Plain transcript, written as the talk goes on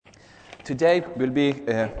Today we'll be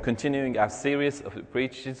continuing our series of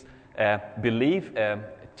preachers, Believe,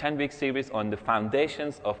 10-week series on the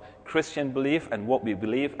foundations of Christian belief and what we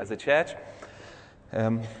believe as a church.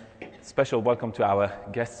 Special welcome to our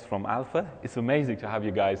guests from Alpha. It's amazing to have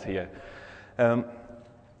you guys here.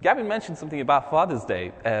 Gavin mentioned something about Father's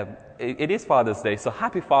Day. It is Father's Day, so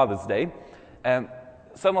happy Father's Day.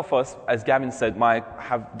 Some of us, as Gavin said, might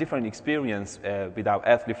have different experience with our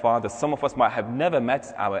earthly fathers. Some of us might have never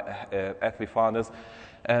met our earthly fathers.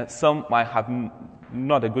 Some might have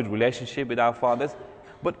not a good relationship with our fathers.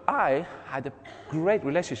 But I had a great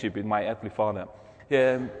relationship with my earthly father.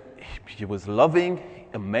 He was loving,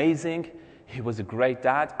 amazing. He was a great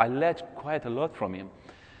dad. I learned quite a lot from him.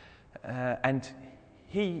 And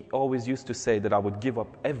he always used to say that I would give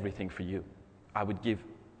up everything for you. I would give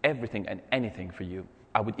everything and anything for you.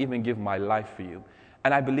 I would even give my life for you.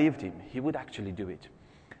 And I believed him. He would actually do it.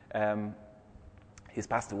 He's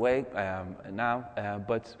passed away now,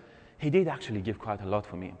 but he did actually give quite a lot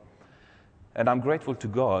for me. And I'm grateful to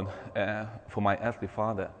God for my earthly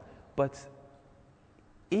father. But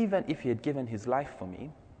even if he had given his life for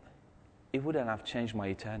me, it wouldn't have changed my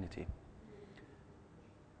eternity.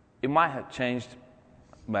 It might have changed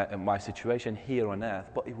my situation here on earth,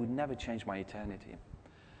 but it would never change my eternity.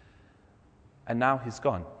 And now he's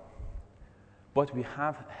gone. But we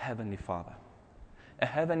have a Heavenly Father. A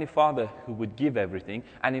Heavenly Father who would give everything,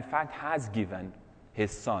 and in fact has given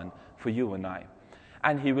his Son for you and I.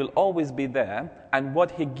 And he will always be there, and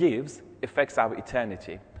what he gives affects our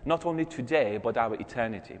eternity. Not only today, but our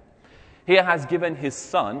eternity. He has given his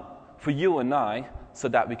Son for you and I so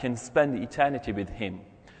that we can spend eternity with him.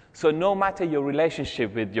 So no matter your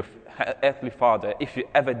relationship with your earthly father, if you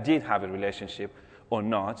ever did have a relationship or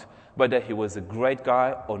not, whether he was a great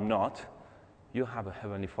guy or not, you have a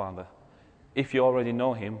Heavenly Father. If you already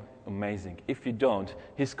know him, amazing. If you don't,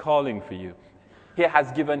 he's calling for you. He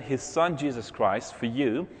has given his Son, Jesus Christ, for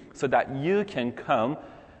you so that you can come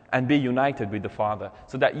and be united with the Father,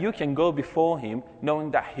 so that you can go before him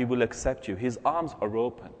knowing that he will accept you. His arms are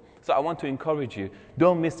open. So I want to encourage you,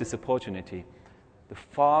 don't miss this opportunity. The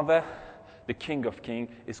Father, the King of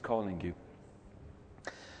Kings, is calling you.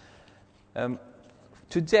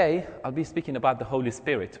 Today, I'll be speaking about the Holy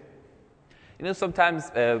Spirit. You know,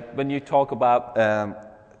 sometimes when you talk about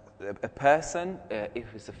a person,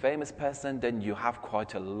 if it's a famous person, then you have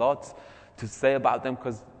quite a lot to say about them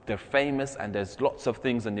because they're famous and there's lots of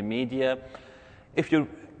things in the media. If you're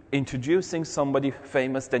introducing somebody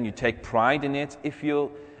famous, then you take pride in it. If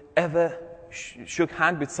you ever shook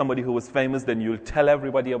hands with somebody who was famous, then you'll tell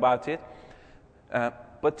everybody about it.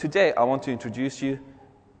 But today, I want to introduce you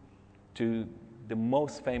to the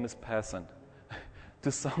most famous person,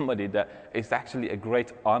 to somebody that is actually a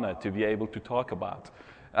great honor to be able to talk about.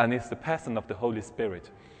 And it's the person of the Holy Spirit.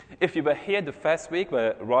 If you were here the first week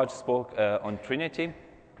where Raj spoke on Trinity,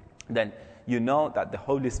 then you know that the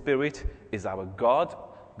Holy Spirit is our God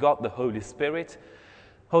the Holy Spirit.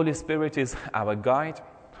 Holy Spirit is our guide.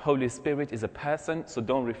 Holy Spirit is a person, so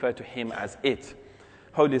don't refer to him as it.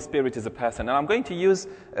 Holy Spirit is a person. And I'm going to use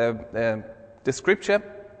the scripture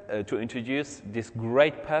to introduce this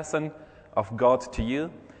great person of God to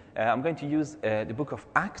you. I'm going to use the book of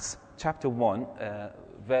Acts, chapter 1,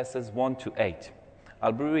 verses 1 to 8.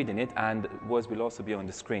 I'll be reading it, and words will also be on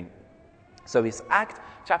the screen. So it's Acts,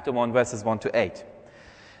 chapter 1, verses 1 to 8.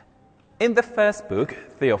 In the first book,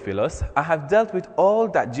 Theophilus, I have dealt with all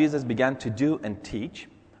that Jesus began to do and teach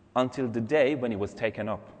until the day when he was taken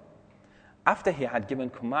up, after he had given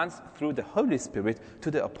commands through the Holy Spirit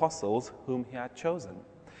to the apostles whom he had chosen.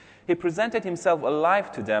 He presented himself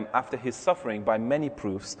alive to them after his suffering by many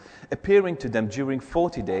proofs, appearing to them during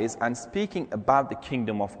 40 days and speaking about the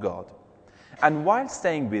kingdom of God. And while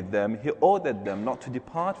staying with them, he ordered them not to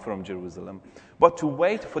depart from Jerusalem, but to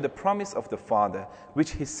wait for the promise of the Father,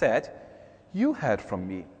 which he said, "You heard from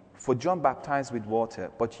me, for John baptized with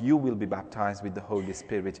water, but you will be baptized with the Holy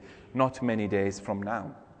Spirit not many days from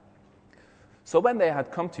now." So when they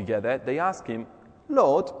had come together, they asked him,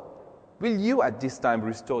 "Lord, will you at this time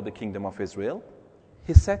restore the kingdom of Israel?"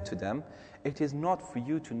 He said to them, "It is not for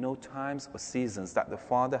you to know times or seasons that the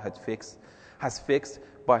Father has fixed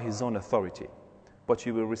by his own authority. But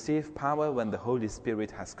you will receive power when the Holy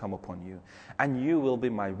Spirit has come upon you. And you will be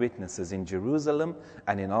my witnesses in Jerusalem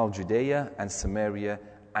and in all Judea and Samaria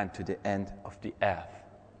and to the end of the earth."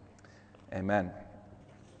 Amen.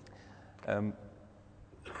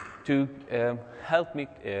 To help me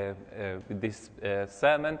with this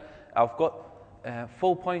sermon, I've got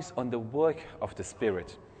 4 points on the work of the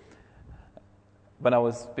Spirit. When I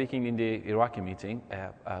was speaking in the Iraqi meeting,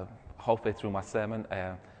 halfway through my sermon,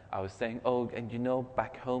 I was saying, oh, and you know,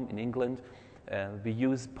 back home in England, we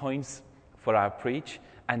use points for our preach,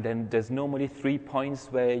 and then there's normally 3 points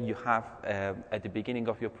where you have at the beginning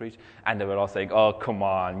of your preach, and they were all saying, oh, come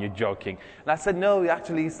on, you're joking. And I said, no,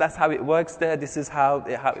 actually, that's how it works there. This is how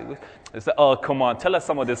it works. They said, oh, come on, tell us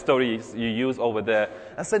some of the stories you use over there.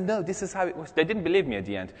 I said, no, this is how it works. They didn't believe me at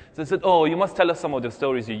the end. So they said, oh, you must tell us some of the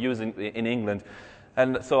stories you use in England.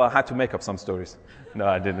 And so I had to make up some stories. No,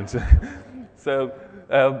 I didn't. So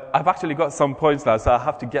I've actually got some points now, so I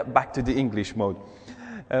have to get back to the English mode.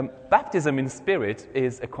 Baptism in spirit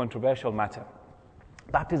is a controversial matter.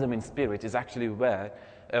 Baptism in spirit is actually where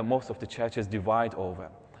most of the churches divide over.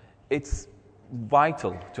 It's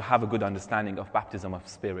vital to have a good understanding of baptism of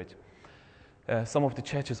spirit. Some of the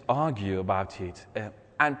churches argue about it.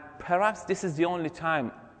 And perhaps this is the only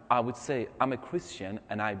time I would say I'm a Christian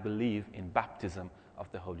and I believe in baptism of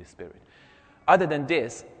the Holy Spirit. Other than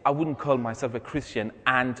this, I wouldn't call myself a Christian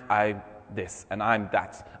and I'm this and I'm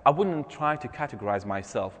that. I wouldn't try to categorize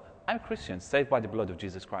myself. I'm a Christian, saved by the blood of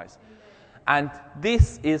Jesus Christ. And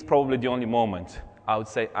this is probably the only moment I would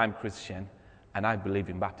say I'm Christian and I believe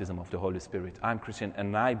in baptism of the Holy Spirit. I'm Christian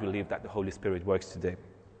and I believe that the Holy Spirit works today.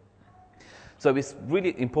 So it's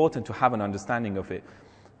really important to have an understanding of it.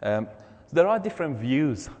 There are different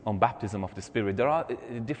views on baptism of the Spirit. There are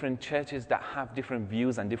different churches that have different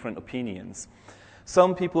views and different opinions.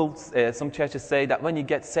 Some churches say that when you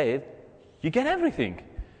get saved, you get everything.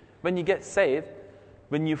 When you get saved,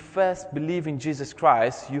 when you first believe in Jesus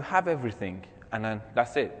Christ, you have everything. And then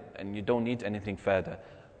that's it. And you don't need anything further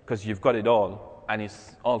because you've got it all and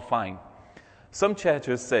it's all fine. Some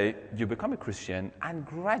churches say you become a Christian and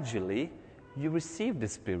gradually you receive the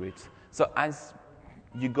Spirit. So as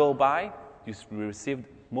you go by, you receive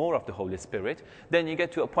more of the Holy Spirit. Then you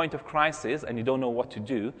get to a point of crisis and you don't know what to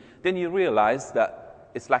do. Then you realize that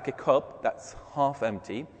it's like a cup that's half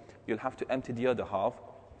empty. You'll have to empty the other half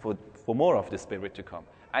for more of the Spirit to come.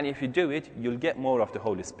 And if you do it, you'll get more of the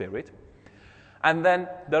Holy Spirit. And then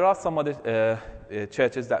there are some other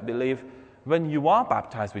churches that believe when you are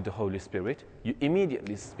baptized with the Holy Spirit, you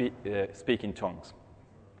immediately speak in tongues.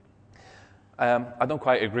 I don't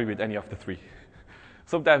quite agree with any of the three.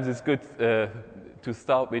 Sometimes it's good to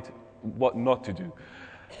start with what not to do.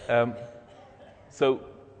 So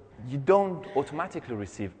you don't automatically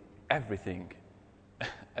receive everything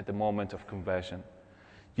at the moment of conversion.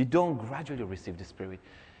 You don't gradually receive the Spirit.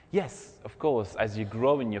 Yes, of course, as you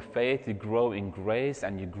grow in your faith, you grow in grace,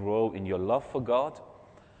 and you grow in your love for God.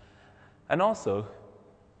 And also,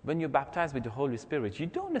 when you're baptized with the Holy Spirit, you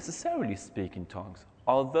don't necessarily speak in tongues,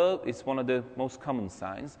 although it's one of the most common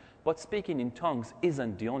signs. But speaking in tongues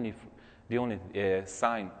isn't the only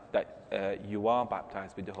sign that you are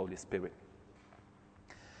baptized with the Holy Spirit.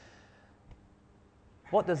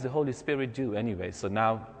 What does the Holy Spirit do anyway? So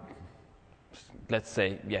now, let's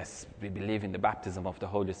say, yes, we believe in the baptism of the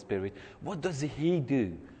Holy Spirit. What does He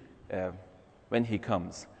do when He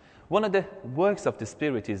comes? One of the works of the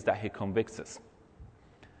Spirit is that He convicts us.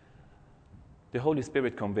 The Holy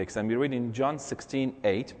Spirit convicts. And we read in John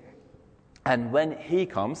 16:8, and when He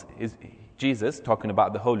comes, is Jesus talking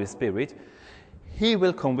about the Holy Spirit, He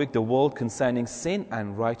will convict the world concerning sin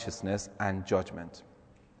and righteousness and judgment.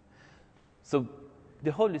 So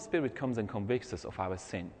the Holy Spirit comes and convicts us of our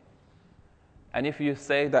sin. And if you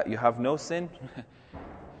say that you have no sin,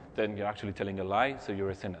 then you're actually telling a lie, so you're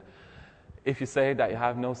a sinner. If you say that you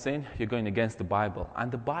have no sin, you're going against the Bible.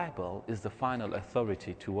 And the Bible is the final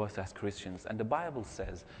authority to us as Christians. And the Bible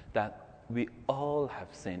says that we all have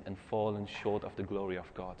sinned and fallen short of the glory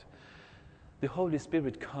of God. The Holy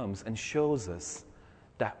Spirit comes and shows us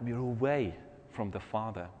that we're away from the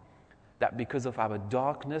Father. That because of our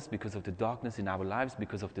darkness, because of the darkness in our lives,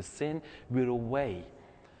 because of the sin, we're away.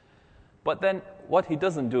 But then what He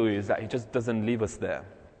doesn't do is that He just doesn't leave us there.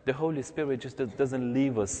 The Holy Spirit just doesn't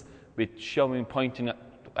leave us with pointing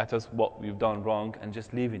at us what we've done wrong and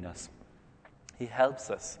just leaving us. He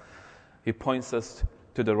helps us. He points us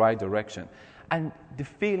to the right direction. And the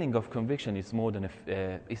feeling of conviction is more than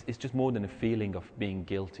it's just more than a feeling of being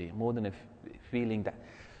guilty, more than a feeling that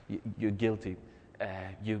you're guilty.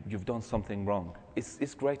 You've done something wrong.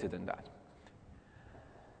 It's greater than that.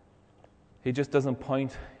 He just doesn't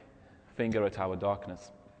point finger at our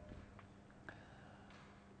darkness.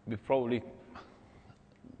 We've probably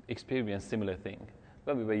experienced similar thing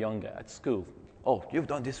when we were younger at school. Oh, you've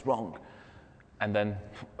done this wrong. And then,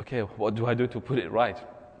 okay, what do I do to put it right?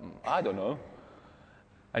 I don't know.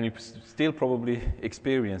 And you still probably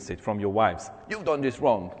experience it from your wives. You've done this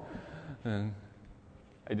wrong. And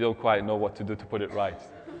I don't quite know what to do to put it right.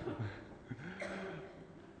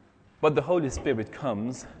 But the Holy Spirit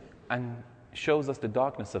comes and shows us the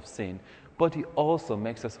darkness of sin, but he also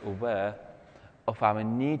makes us aware of our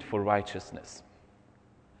need for righteousness.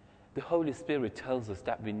 The Holy Spirit tells us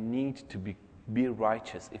that we need to be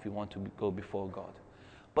righteous if we want to go before God.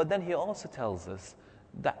 But then he also tells us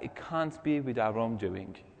that it can't be with our own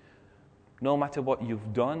doing. No matter what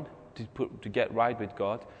you've done to get right with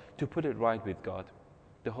God, to put it right with God,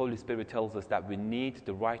 the Holy Spirit tells us that we need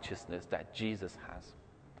the righteousness that Jesus has.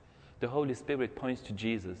 The Holy Spirit points to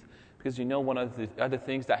Jesus because one of the other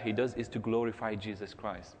things that he does is to glorify Jesus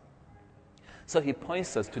Christ. So he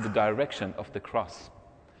points us to the direction of the cross,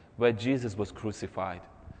 where Jesus was crucified,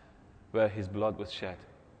 where his blood was shed.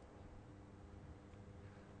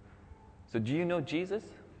 So do you know Jesus?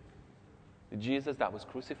 The Jesus that was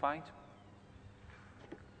crucified?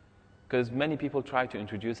 Because many people try to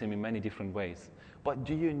introduce him in many different ways. But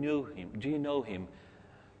do you know him? Do you know him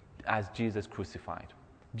as Jesus crucified?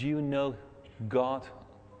 Do you know God,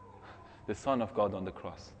 the Son of God on the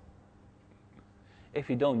cross? If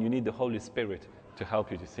you don't, you need the Holy Spirit to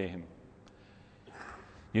help you to see him.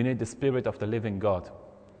 You need the Spirit of the living God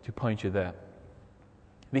to point you there.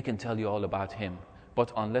 We can tell you all about him,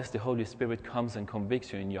 but unless the Holy Spirit comes and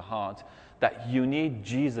convicts you in your heart that you need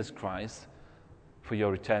Jesus Christ for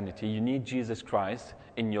your eternity, you need Jesus Christ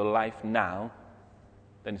in your life now,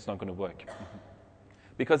 then it's not going to work.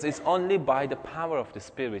 Because it's only by the power of the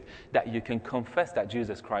Spirit that you can confess that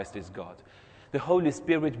Jesus Christ is God. The Holy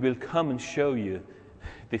Spirit will come and show you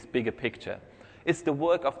this bigger picture. It's the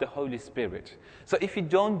work of the Holy Spirit. So if you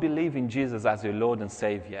don't believe in Jesus as your Lord and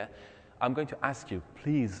Savior, I'm going to ask you,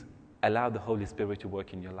 please allow the Holy Spirit to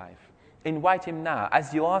work in your life. Invite him now.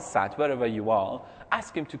 As you are sat, wherever you are,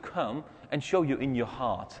 ask him to come and show you in your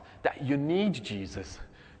heart that you need Jesus.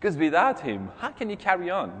 Because without him, how can you carry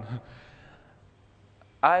on?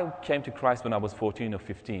 I came to Christ when I was 14 or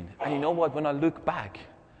 15. And you know what? When I look back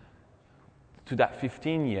to that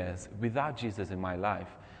 15 years without Jesus in my life,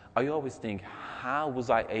 I always think, how was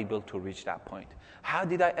I able to reach that point? How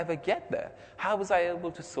did I ever get there? How was I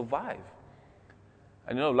able to survive?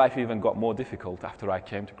 And life even got more difficult after I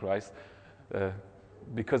came to Christ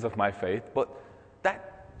because of my faith. But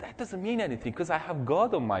that doesn't mean anything because I have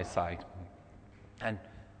God on my side. And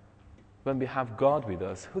when we have God with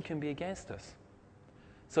us, who can be against us?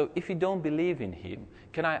 So if you don't believe in him,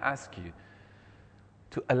 can I ask you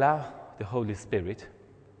to allow the Holy Spirit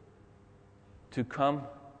to come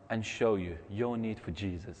and show you your need for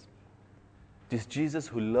Jesus? This Jesus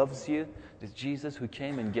who loves you, this Jesus who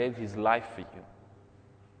came and gave his life for you.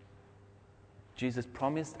 Jesus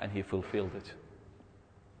promised and he fulfilled it.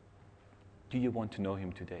 Do you want to know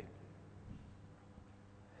him today?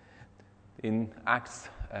 In Acts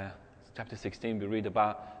chapter 16, we read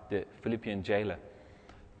about the Philippian jailer.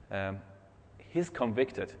 He's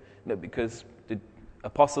convicted because the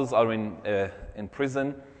apostles are in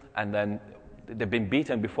prison, and then they've been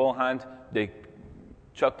beaten beforehand. They're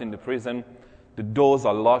chucked in the prison. The doors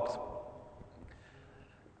are locked.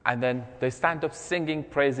 And then they stand up singing,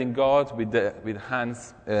 praising God with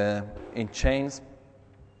hands in chains,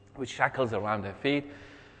 with shackles around their feet,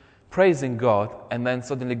 praising God. And then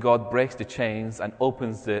suddenly God breaks the chains and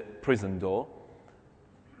opens the prison door.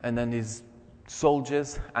 And then his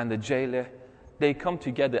soldiers and the jailer, they come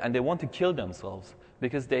together and they want to kill themselves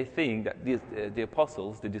because they think that the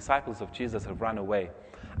apostles, the disciples of Jesus, have run away.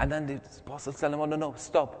 And then the apostles tell them, oh, no,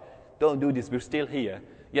 stop. Don't do this. We're still here.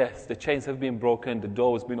 Yes, the chains have been broken. The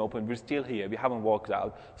door has been opened. We're still here. We haven't walked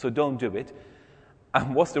out. So don't do it.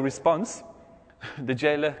 And what's the response? The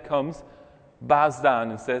jailer comes, bows down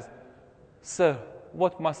and says, Sir,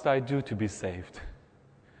 what must I do to be saved?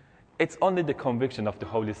 It's only the conviction of the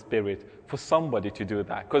Holy Spirit for somebody to do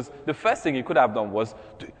that. Because the first thing he could have done was,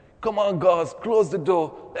 come on, guys, close the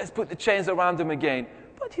door. Let's put the chains around him again.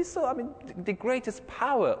 But he saw, the greatest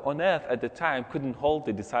power on earth at the time couldn't hold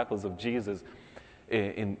the disciples of Jesus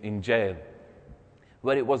in jail.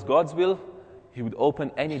 Where it was God's will, he would open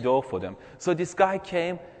any door for them. So this guy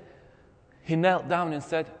came, he knelt down and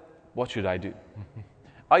said, what should I do?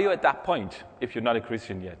 Are you at that point, if you're not a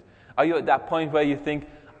Christian yet? Are you at that point where you think,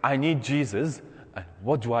 I need Jesus, and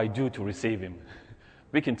what do I do to receive him?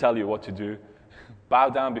 We can tell you what to do. Bow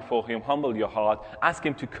down before him, humble your heart, ask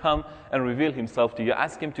him to come and reveal himself to you,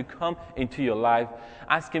 ask him to come into your life,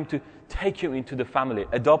 ask him to take you into the family,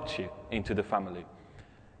 adopt you into the family.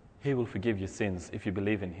 He will forgive your sins if you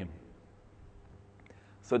believe in him.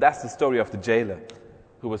 So that's the story of the jailer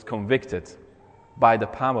who was convicted by the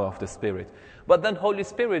power of the Spirit. But then Holy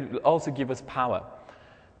Spirit will also give us power.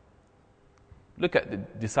 Look at the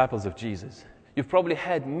disciples of Jesus. You've probably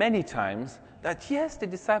heard many times that, yes, the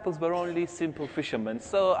disciples were only simple fishermen,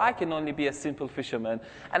 so I can only be a simple fisherman,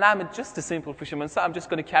 and I'm just a simple fisherman, so I'm just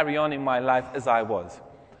going to carry on in my life as I was.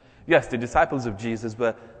 Yes, the disciples of Jesus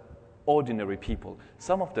were ordinary people.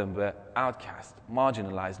 Some of them were outcast,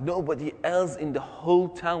 marginalized. Nobody else in the whole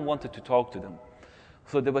town wanted to talk to them.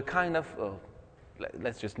 So they were kind of,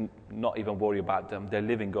 let's just not even worry about them. They're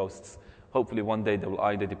living ghosts. Hopefully one day they will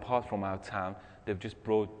either depart from our town, they've just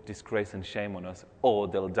brought disgrace and shame on us, or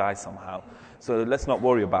they'll die somehow. So let's not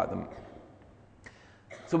worry about them.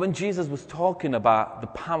 So when Jesus was talking about the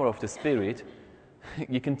power of the Spirit,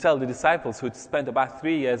 you can tell the disciples who'd spent about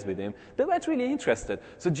 3 years with him, they weren't really interested.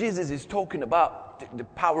 So Jesus is talking about the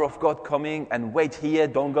power of God coming, and wait here,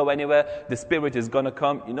 don't go anywhere, the Spirit is going to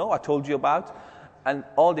come, I told you about. And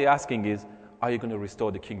all they're asking is, are you going to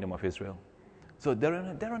restore the kingdom of Israel? So they're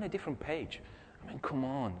on a different page. I mean, come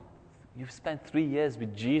on. You've spent 3 years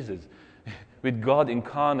with Jesus, with God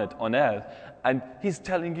incarnate on earth, and he's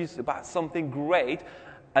telling you about something great,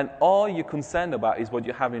 and all you're concerned about is what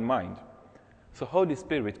you have in mind. So Holy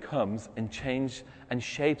Spirit comes and changes and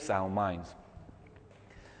shapes our minds.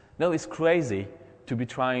 Now, it's crazy to be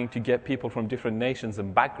trying to get people from different nations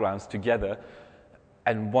and backgrounds together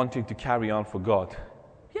and wanting to carry on for God.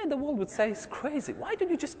 Yeah, the world would say it's crazy. Why don't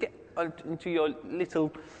you just get into your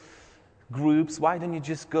little groups? Why don't you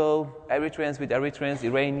just go Eritreans with Eritreans,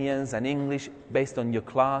 Iranians and English based on your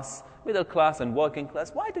class, middle class and working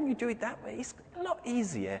class? Why don't you do it that way? It's a lot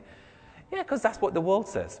easier. Yeah, because that's what the world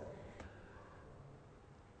says.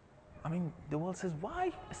 I mean, the world says,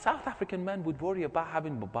 why a South African man would worry about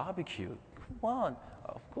having a barbecue? Come on.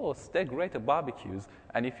 Of course, they're great at barbecues,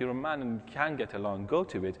 and if you're a man and can get along, go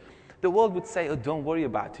to it. The world would say, oh, don't worry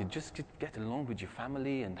about it. Just get along with your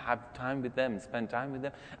family and have time with them and spend time with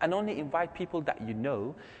them, and only invite people that you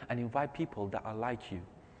know and invite people that are like you.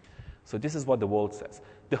 So this is what the world says.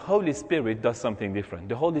 The Holy Spirit does something different.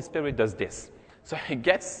 The Holy Spirit does this. So he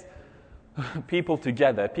gets people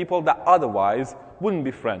together, people that otherwise wouldn't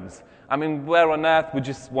be friends. I mean, where on earth would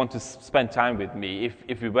you want to spend time with me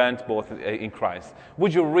if we weren't both in Christ?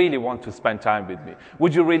 Would you really want to spend time with me?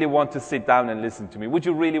 Would you really want to sit down and listen to me? Would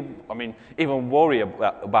you really, even worry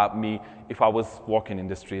about me if I was walking in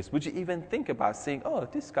the streets? Would you even think about saying, oh,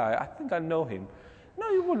 this guy, I think I know him? No,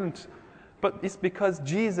 you wouldn't. But it's because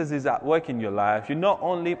Jesus is at work in your life. You not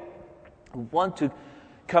only want to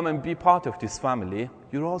come and be part of this family,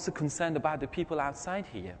 you're also concerned about the people outside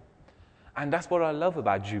here. And that's what I love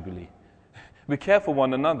about Jubilee. We care for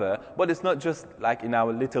one another, but it's not just like in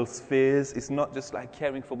our little spheres. It's not just like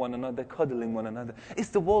caring for one another, cuddling one another. It's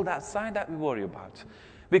the world outside that we worry about.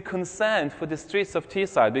 We're concerned for the streets of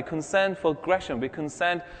Teesside. We're concerned for Gresham. We're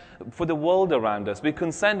concerned for the world around us. We're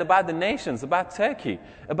concerned about the nations, about Turkey,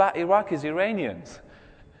 about Iraqis, Iranians.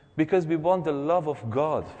 Because we want the love of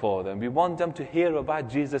God for them. We want them to hear about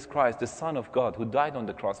Jesus Christ, the Son of God, who died on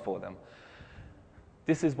the cross for them.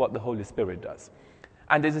 This is what the Holy Spirit does.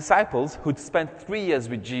 And the disciples who'd spent 3 years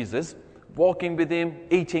with Jesus, walking with him,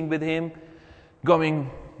 eating with him,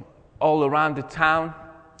 going all around the town,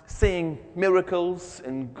 seeing miracles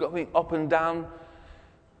and going up and down,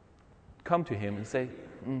 come to him and say,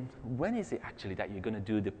 when is it actually that you're going to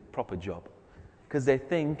do the proper job? Because they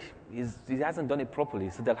think he hasn't done it properly,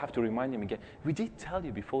 so they'll have to remind him again. We did tell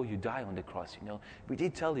you before you die on the cross, We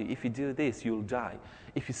did tell you, if you do this, you'll die.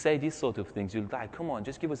 If you say these sort of things, you'll die. Come on,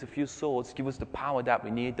 just give us a few swords, give us the power that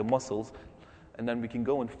we need, the muscles, and then we can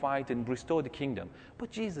go and fight and restore the kingdom.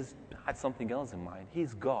 But Jesus had something else in mind.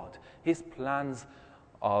 He's God. His plans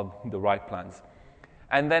are the right plans.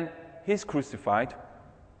 And then he's crucified,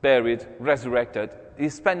 buried, resurrected.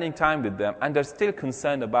 He's spending time with them, and they're still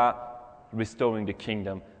concerned about restoring the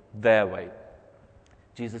kingdom their way.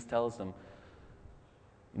 Jesus tells them,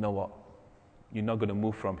 you know what? You're not going to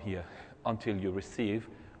move from here until you receive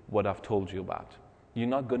what I've told you about. You're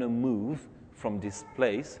not going to move from this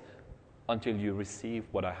place until you receive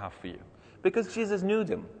what I have for you. Because Jesus knew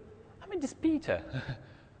them. This Peter,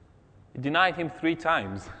 he denied him 3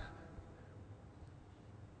 times,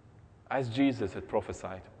 as Jesus had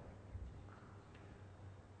prophesied.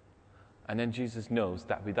 And then Jesus knows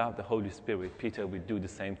that without the Holy Spirit, Peter will do the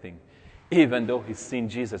same thing, even though he's seen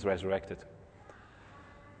Jesus resurrected.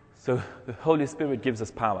 So the Holy Spirit gives us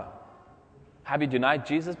power. Have you denied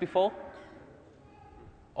Jesus before?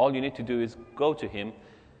 All you need to do is go to him,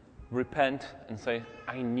 repent, and say,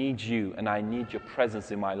 I need you, and I need your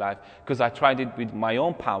presence in my life, because I tried it with my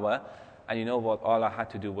own power, and you know what? All I had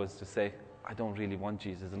to do was to say, I don't really want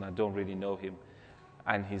Jesus, and I don't really know him,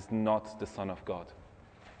 and he's not the Son of God.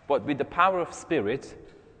 But with the power of Spirit,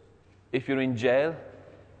 if you're in jail,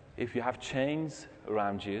 if you have chains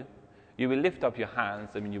around you, You will lift up your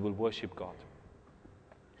hands and you will worship God.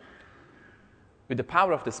 With the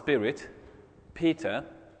power of the Spirit, Peter,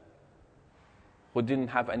 who didn't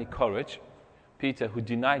have any courage, Peter, who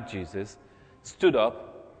denied Jesus, stood up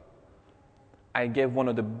and gave one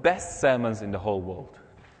of the best sermons in the whole world,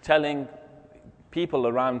 telling people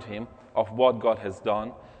around him of what God has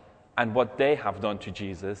done and what they have done to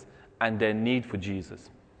Jesus and their need for Jesus.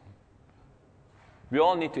 We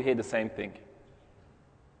all need to hear the same thing.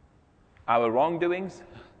 Our wrongdoings,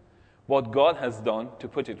 what God has done to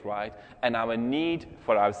put it right, and our need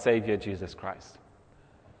for our Savior, Jesus Christ.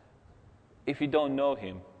 If you don't know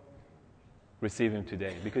him, receive him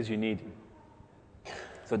today because you need him.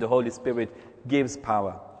 So the Holy Spirit gives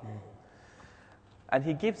power. And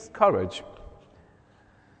he gives courage.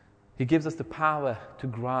 He gives us the power to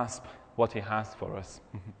grasp what he has for us.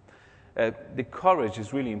 The courage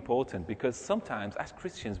is really important because sometimes as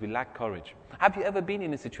Christians we lack courage. Have you ever been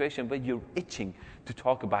in a situation where you're itching to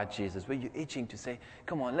talk about Jesus, where you're itching to say,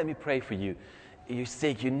 come on, let me pray for you. You're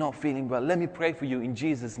sick, you're not feeling well, let me pray for you in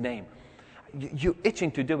Jesus' name. You're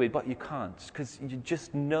itching to do it, but you can't because you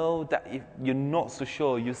just know that if you're not so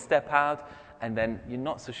sure, you step out and then you're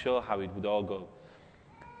not so sure how it would all go.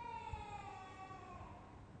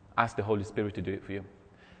 Ask the Holy Spirit to do it for you.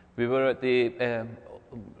 We were at the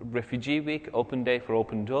Refugee Week, open day for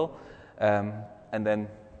Open Door, and then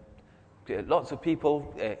lots of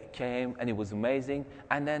people came and it was amazing.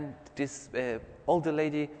 And then this older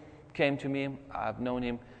lady came to me. I've known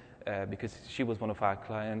him because she was one of our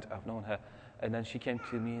clients. I've known her. And then she came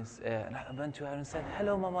to me and I went to her and said,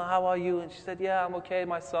 hello, Mama, how are you? And she said, yeah, I'm okay,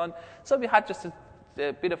 my son. So we had just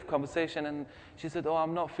a bit of conversation, and she said, oh,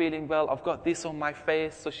 I'm not feeling well. I've got this on my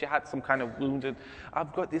face. So she had some kind of wounded.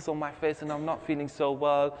 I've got this on my face, and I'm not feeling so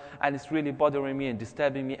well, and it's really bothering me and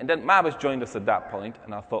disturbing me. And then Mavis joined us at that point,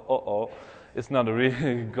 and I thought, it's not a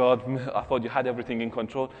real God. I thought you had everything in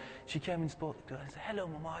control. She came and spoke to her and said, hello,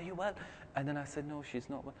 Mama, are you well? And then I said, no, she's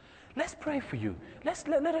not well. Let's pray for you. Let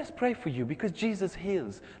us pray for you because Jesus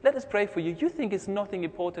heals. Let us pray for you. You think it's nothing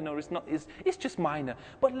important or it's just minor,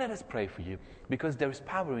 but let us pray for you because there is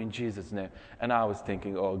power in Jesus' name. And I was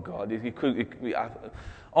thinking, oh God,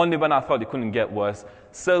 only when I thought it couldn't get worse.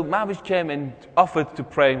 So Mavis came and offered to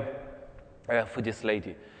pray for this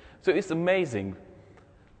lady. So it's amazing.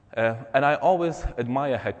 And I always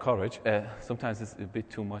admire her courage. Sometimes it's a bit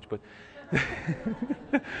too much, but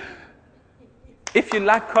if you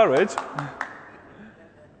lack courage,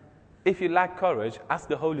 ask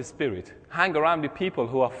the Holy Spirit. Hang around with people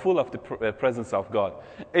who are full of the presence of God.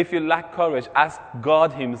 If you lack courage, ask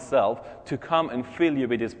God himself to come and fill you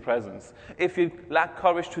with his presence. If you lack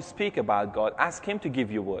courage to speak about God, ask him to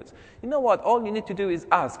give you words. You know what? All you need to do is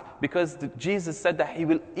ask, because Jesus said that he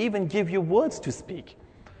will even give you words to speak.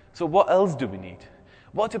 So what else do we need?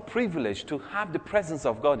 What a privilege to have the presence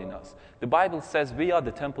of God in us. The Bible says we are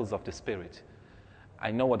the temples of the Spirit. I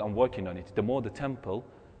know what I'm working on it. The more the temple,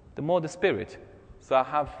 the more the Spirit. So I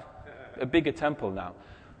have a bigger temple now.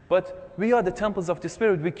 But we are the temples of the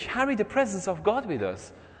Spirit. We carry the presence of God with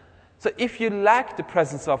us. So if you lack the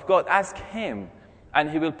presence of God, ask him, and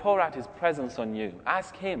he will pour out his presence on you.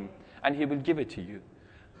 Ask him, and he will give it to you.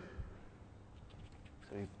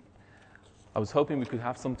 So I was hoping we could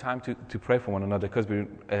have some time to pray for one another because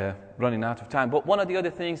we're running out of time. But one of the other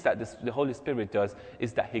things that the Holy Spirit does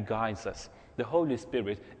is that he guides us. The Holy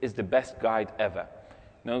Spirit is the best guide ever.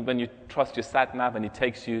 You know, when you trust your sat-nav and it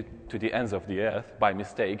takes you to the ends of the earth by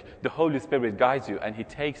mistake, the Holy Spirit guides you and he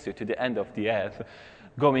takes you to the end of the earth,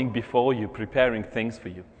 going before you, preparing things for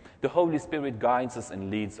you. The Holy Spirit guides us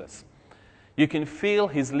and leads us. You can feel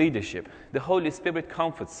his leadership. The Holy Spirit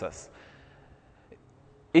comforts us.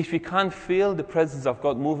 If you can't feel the presence of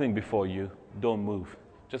God moving before you, don't move.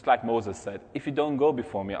 Just like Moses said, if you don't go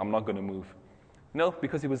before me, I'm not going to move. No,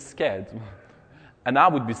 because he was scared. And I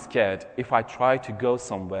would be scared if I tried to go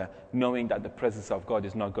somewhere knowing that the presence of God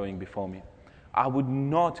is not going before me. I would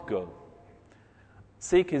not go.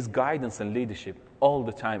 Seek his guidance and leadership all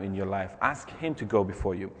the time in your life. Ask him to go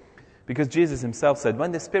before you. Because Jesus himself said,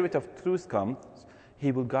 when the Spirit of truth comes,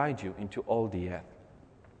 he will guide you into all the earth.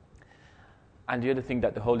 And the other thing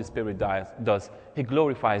that the Holy Spirit does, he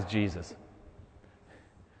glorifies Jesus.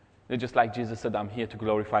 Just like Jesus said, I'm here to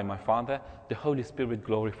glorify my Father, the Holy Spirit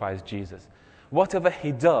glorifies Jesus. Whatever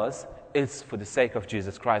he does is for the sake of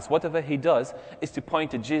Jesus Christ. Whatever he does is to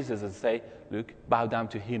point to Jesus and say, look, bow down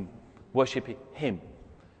to him, worship him,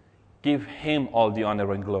 give him all the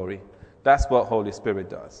honor and glory. That's what Holy Spirit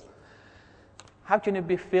does. How can you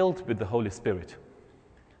be filled with the Holy Spirit?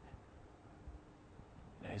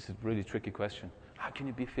 It's a really tricky question. How can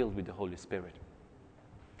you be filled with the Holy Spirit?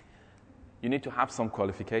 You need to have some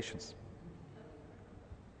qualifications.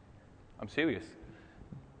 I'm serious.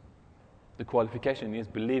 The qualification is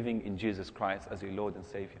believing in Jesus Christ as your Lord and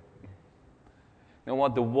Savior. You know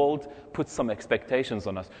what? The world puts some expectations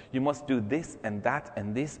on us. You must do this and that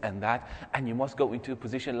and this and that, and you must go into a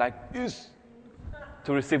position like this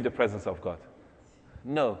to receive the presence of God.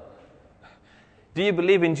 No. Do you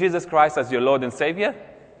believe in Jesus Christ as your Lord and Savior?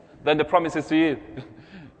 Then the promise is to you.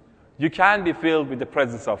 You can be filled with the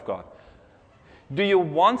presence of God. Do you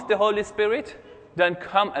want the Holy Spirit? Then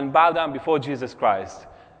come and bow down before Jesus Christ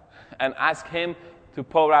and ask Him to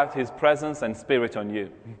pour out His presence and Spirit on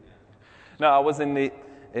you. Now, I was in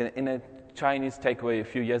a Chinese takeaway a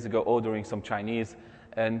few years ago ordering some Chinese,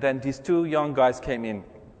 and then these two young guys came in,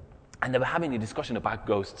 and they were having a discussion about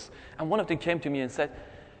ghosts. And one of them came to me and said,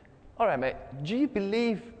 "All right, mate, do you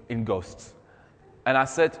believe in ghosts?" And I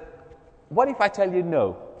said, "What if I tell you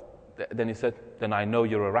no?" Then he said, "Then I know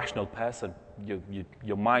you're a rational person.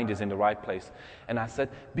 Your mind is in the right place." And I said,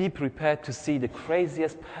 "Be prepared to see the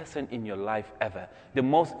craziest person in your life ever, the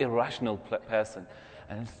most irrational person."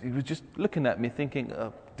 And he was just looking at me thinking,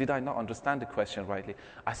 did I not understand the question rightly?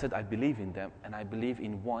 I said, "I believe in them, and I believe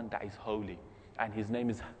in one that is holy. And his name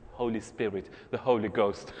is Holy Spirit, the Holy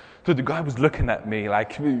Ghost." So the guy was looking at me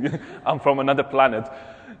like I'm from another planet.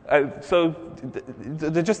 So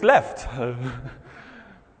they just left.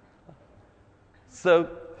 So,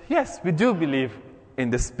 yes, we do believe in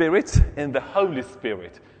the Spirit, in the Holy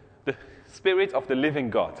Spirit, the Spirit of the living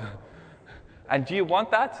God. And do you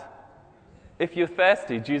want that? If you're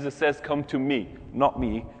thirsty, Jesus says, "Come to me," not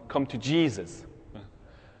me, come to Jesus.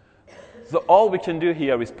 So all we can do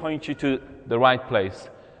here is point you to the right place.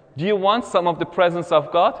 Do you want some of the presence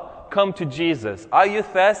of God? Come to Jesus. Are you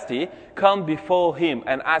thirsty? Come before Him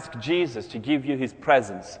and ask Jesus to give you His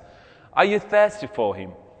presence. Are you thirsty for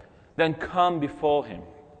Him? Then come before Him.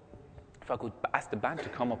 If I could ask the band to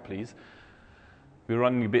come up, please. We're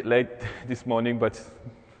running a bit late this morning, but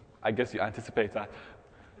I guess you anticipate that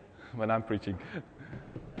when I'm preaching.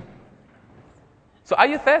 So are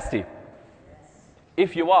you thirsty? Yes.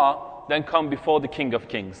 If you are, then come before the King of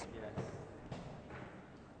Kings. Yes.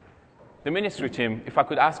 The ministry team, if I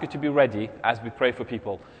could ask you to be ready as we pray for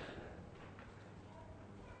people.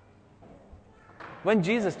 When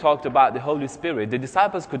Jesus talked about the Holy Spirit, the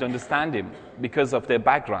disciples could understand Him because of their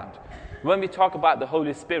background. When we talk about the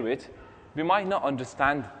Holy Spirit, we might not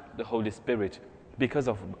understand the Holy Spirit because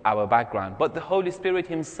of our background, but the Holy Spirit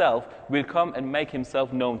Himself will come and make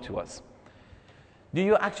Himself known to us. Do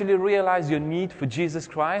you actually realize your need for Jesus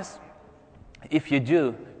Christ? If you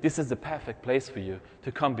do, this is the perfect place for you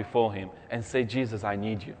to come before Him and say, "Jesus, I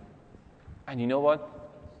need you." And you know what?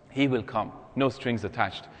 He will come, no strings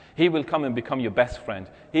attached. He will come and become your best friend.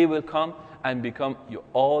 He will come and become your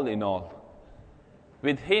all in all.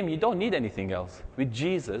 With Him, you don't need anything else. With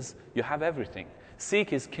Jesus, you have everything. Seek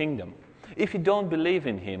His kingdom. If you don't believe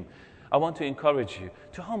in Him, I want to encourage you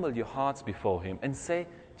to humble your hearts before Him and say,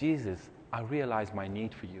 "Jesus, I realize my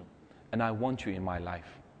need for you, and I want you in my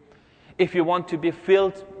life." If you want to be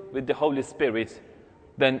filled with the Holy Spirit,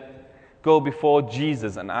 then go before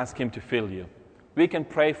Jesus and ask Him to fill you. We can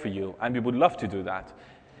pray for you, and we would love to do that.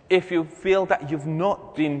 If you feel that you've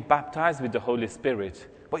not been baptized with the Holy Spirit,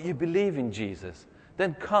 but you believe in Jesus,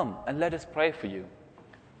 then come and let us pray for you.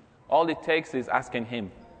 All it takes is asking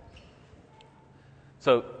Him.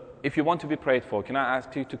 So, if you want to be prayed for, can I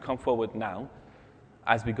ask you to come forward now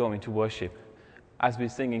as we go into worship, as we're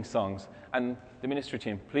singing songs? And the ministry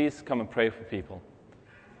team, please come and pray for people.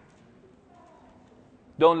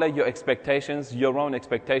 Don't let your own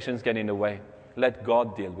expectations get in the way. Let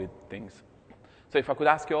God deal with things. So if I could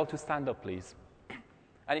ask you all to stand up, please.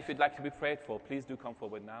 And if you'd like to be prayed for, please do come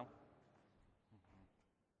forward now.